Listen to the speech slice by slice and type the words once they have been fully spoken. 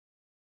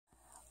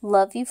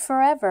Love You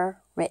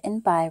Forever, written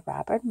by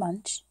Robert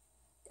Munsch,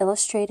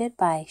 illustrated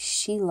by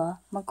Sheila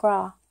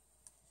McGraw.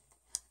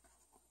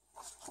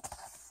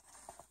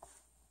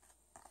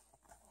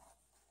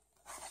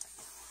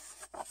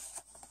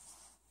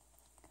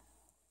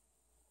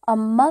 A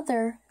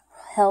mother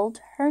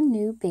held her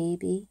new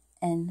baby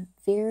and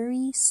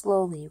very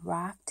slowly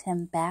rocked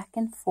him back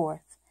and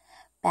forth,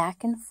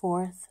 back and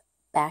forth,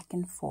 back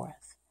and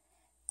forth.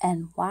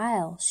 And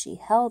while she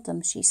held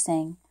him, she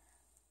sang,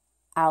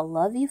 "I'll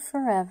love you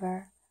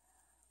forever.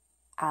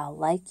 I'll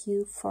like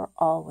you for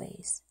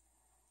always.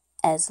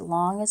 As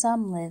long as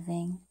I'm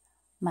living,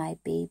 my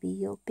baby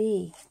you'll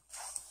be."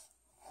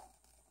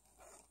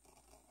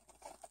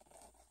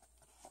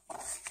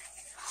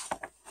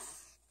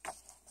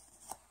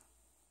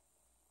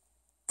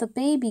 The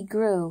baby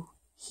grew.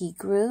 He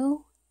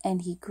grew,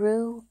 and he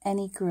grew, and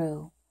he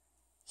grew.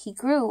 He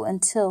grew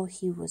until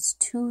he was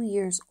 2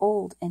 years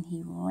old, and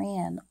he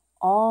ran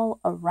all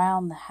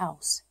around the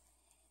house.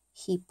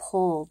 He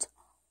pulled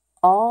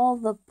all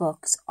the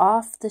books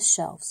off the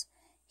shelves.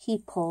 He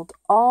pulled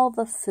all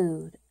the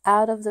food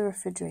out of the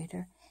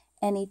refrigerator,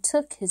 and he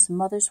took his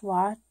mother's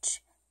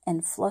watch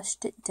and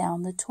flushed it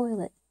down the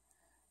toilet.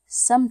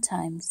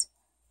 Sometimes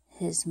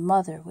his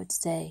mother would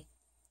say,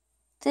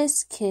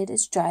 "This kid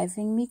is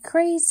driving me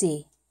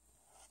crazy."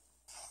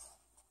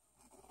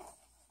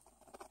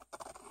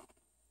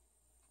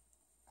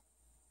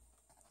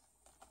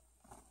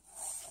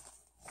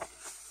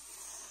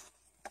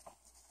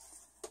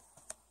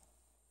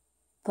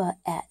 But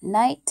at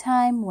night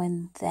time,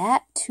 when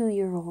that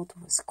 2-year-old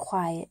was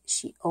quiet,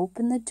 she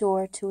opened the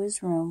door to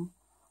his room,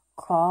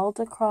 crawled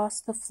across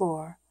the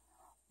floor,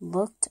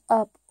 looked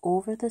up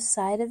over the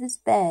side of his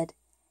bed,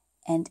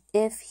 and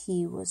if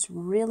he was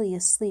really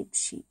asleep,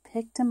 she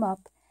picked him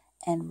up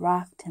and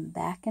rocked him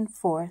back and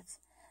forth,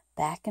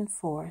 back and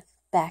forth,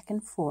 back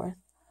and forth.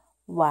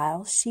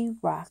 While she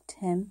rocked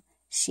him,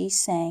 she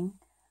sang,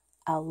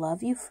 "I'll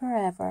love you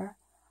forever.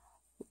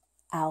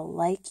 I'll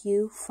like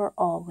you for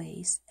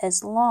always.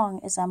 As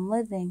long as I'm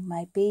living,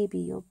 my baby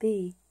you'll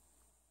be."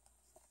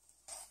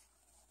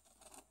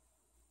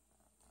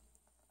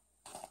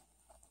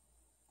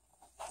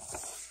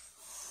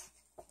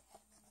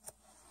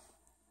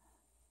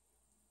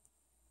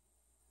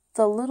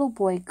 The little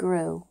boy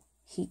grew.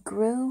 He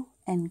grew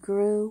and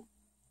grew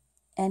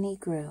and he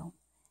grew.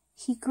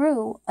 He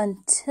grew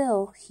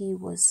until he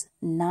was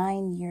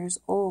 9 years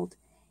old,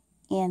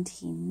 and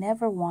he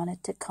never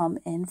wanted to come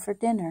in for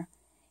dinner.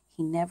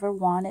 He never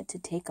wanted to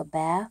take a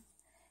bath,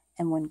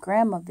 and when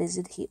Grandma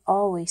visited, he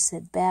always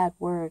said bad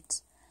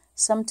words.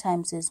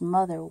 Sometimes his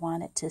mother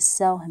wanted to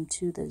sell him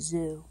to the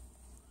zoo.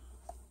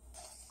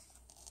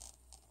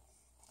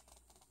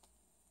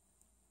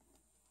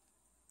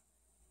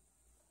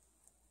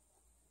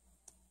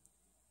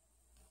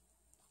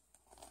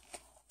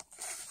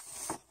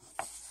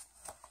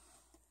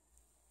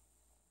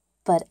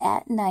 But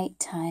at night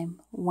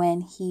time,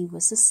 when he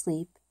was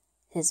asleep,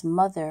 his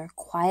mother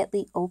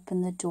quietly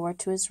opened the door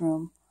to his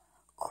room,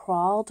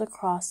 crawled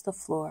across the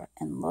floor,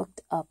 and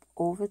looked up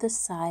over the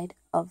side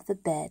of the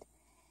bed.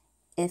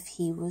 If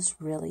he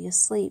was really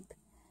asleep,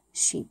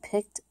 she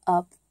picked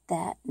up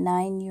that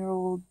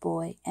 9-year-old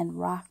boy and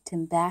rocked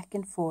him back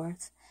and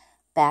forth,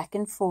 back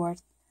and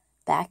forth,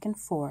 back and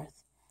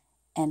forth.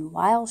 And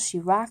while she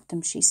rocked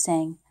him, she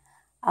sang,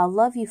 "I'll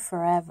love you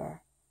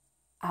forever.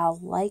 I'll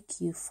like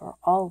you for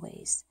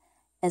always.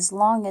 As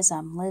long as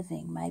I'm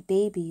living, my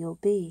baby you'll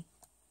be."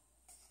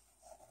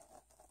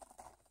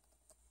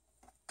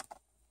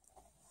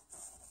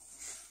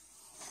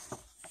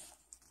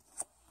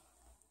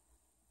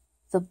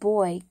 The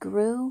boy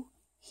grew,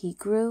 he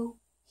grew,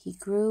 he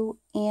grew,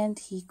 and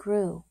he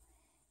grew.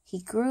 He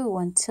grew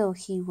until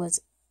he was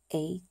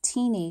a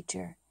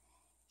teenager.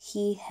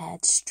 He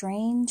had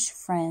strange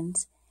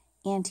friends,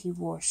 and he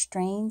wore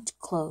strange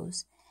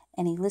clothes,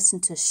 and he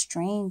listened to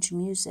strange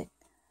music.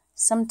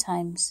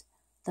 Sometimes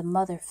the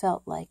mother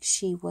felt like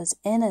she was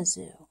in a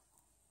zoo.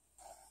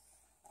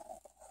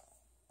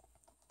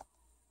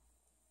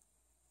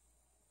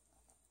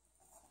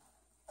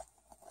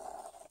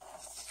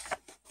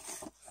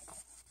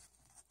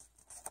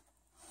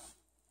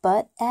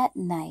 But at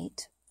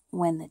night,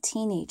 when the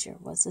teenager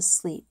was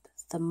asleep,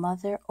 the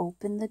mother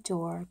opened the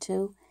door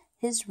to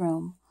his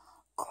room,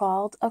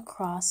 crawled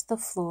across the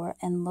floor,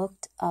 and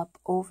looked up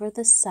over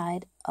the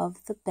side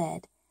of the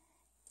bed.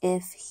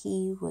 If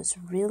he was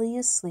really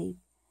asleep,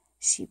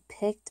 she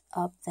picked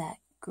up that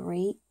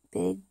great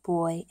big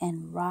boy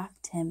and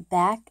rocked him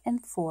back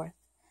and forth,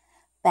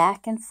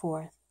 back and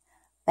forth,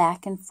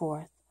 back and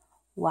forth.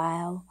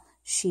 While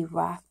she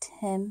rocked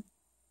him,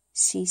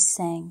 she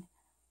sang,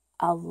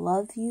 "I'll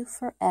love you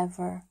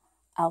forever.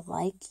 I'll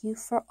like you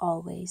for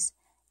always.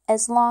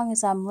 As long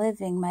as I'm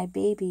living, my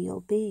baby you'll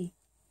be."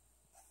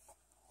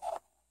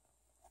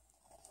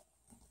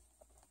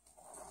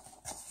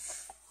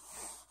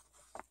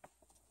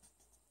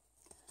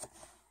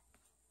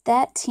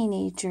 That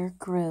teenager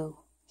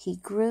grew. He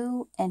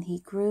grew and he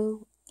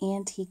grew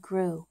and he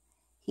grew.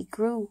 He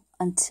grew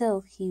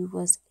until he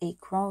was a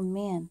grown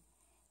man.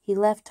 He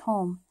left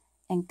home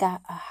and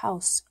got a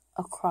house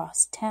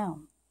across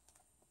town.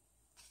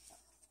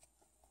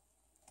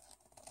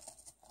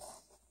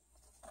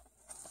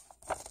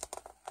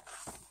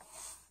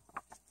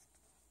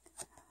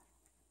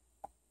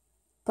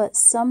 But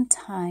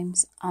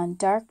sometimes on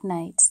dark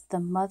nights the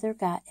mother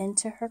got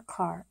into her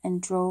car and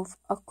drove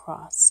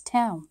across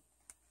town.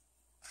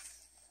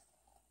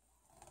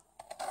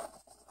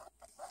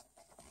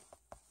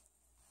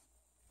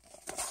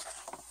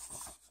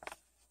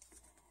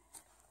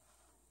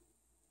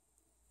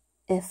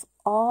 If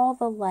all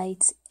the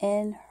lights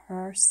in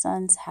her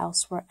son's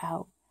house were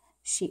out,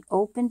 she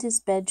opened his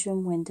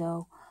bedroom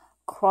window,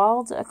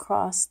 crawled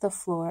across the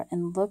floor,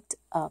 and looked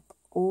up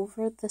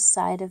over the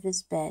side of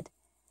his bed.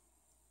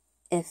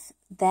 If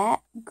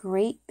that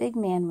great big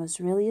man was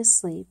really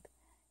asleep,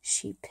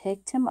 she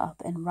picked him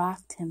up and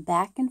rocked him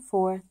back and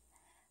forth,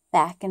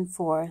 back and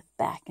forth,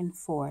 back and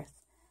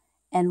forth.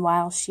 And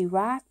while she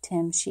rocked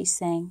him, she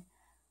sang,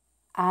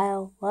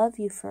 "I'll love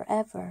you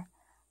forever.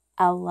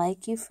 I'll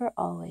like you for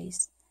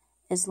always.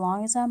 As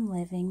long as I'm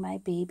living, my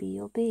baby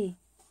you'll be."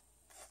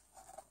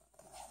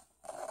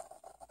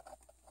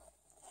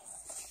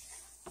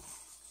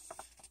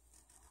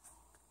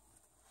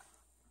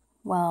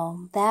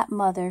 Well, that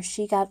mother,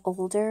 she got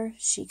older,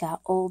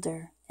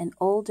 and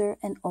older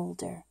and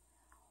older.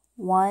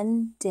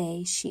 One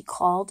day she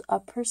called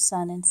up her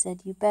son and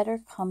said, "You better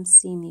come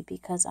see me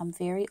because I'm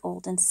very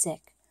old and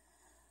sick."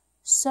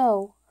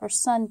 So her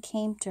son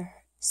came to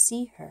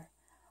see her.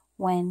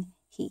 When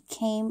he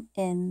came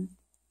in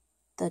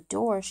the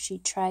door, she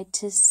tried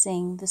to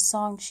sing the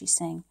song she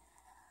sang,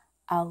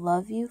 "I'll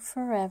love you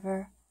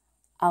forever,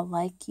 I'll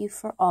like you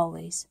for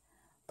always."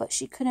 But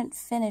she couldn't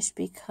finish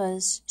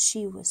because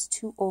she was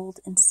too old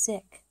and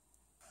sick.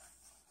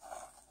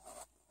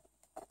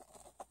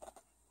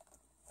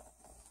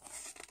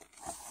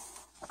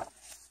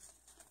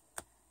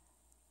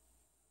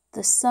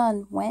 The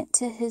son went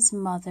to his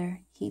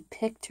mother. He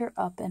picked her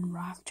up and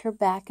rocked her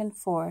back and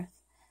forth,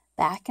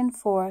 back and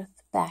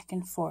forth, back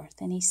and forth.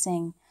 And he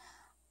sang,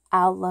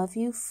 "I'll love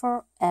you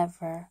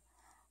forever.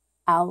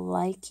 I'll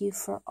like you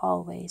for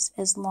always.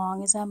 As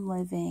long as I'm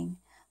living,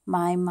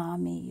 my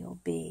mommy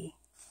you'll be."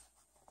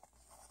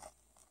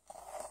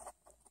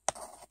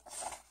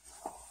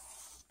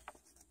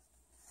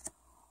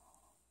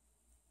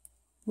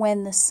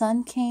 When the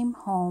son came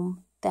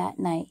home that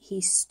night,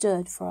 he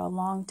stood for a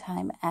long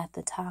time at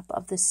the top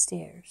of the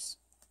stairs.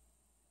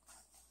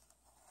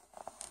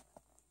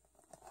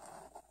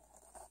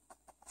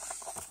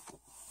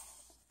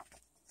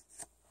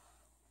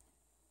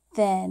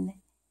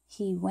 Then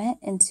he went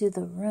into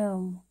the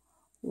room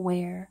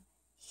where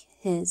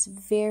his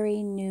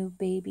very new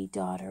baby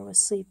daughter was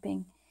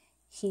sleeping.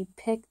 He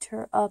picked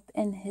her up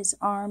in his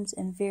arms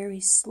and very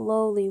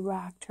slowly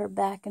rocked her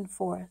back and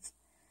forth,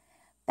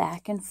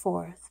 back and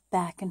forth,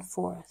 back and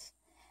forth.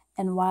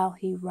 And while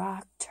he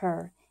rocked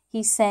her,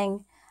 he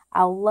sang,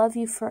 "I'll love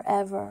you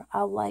forever,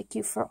 I'll like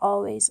you for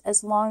always.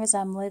 As long as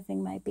I'm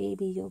living, my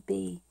baby you'll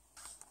be."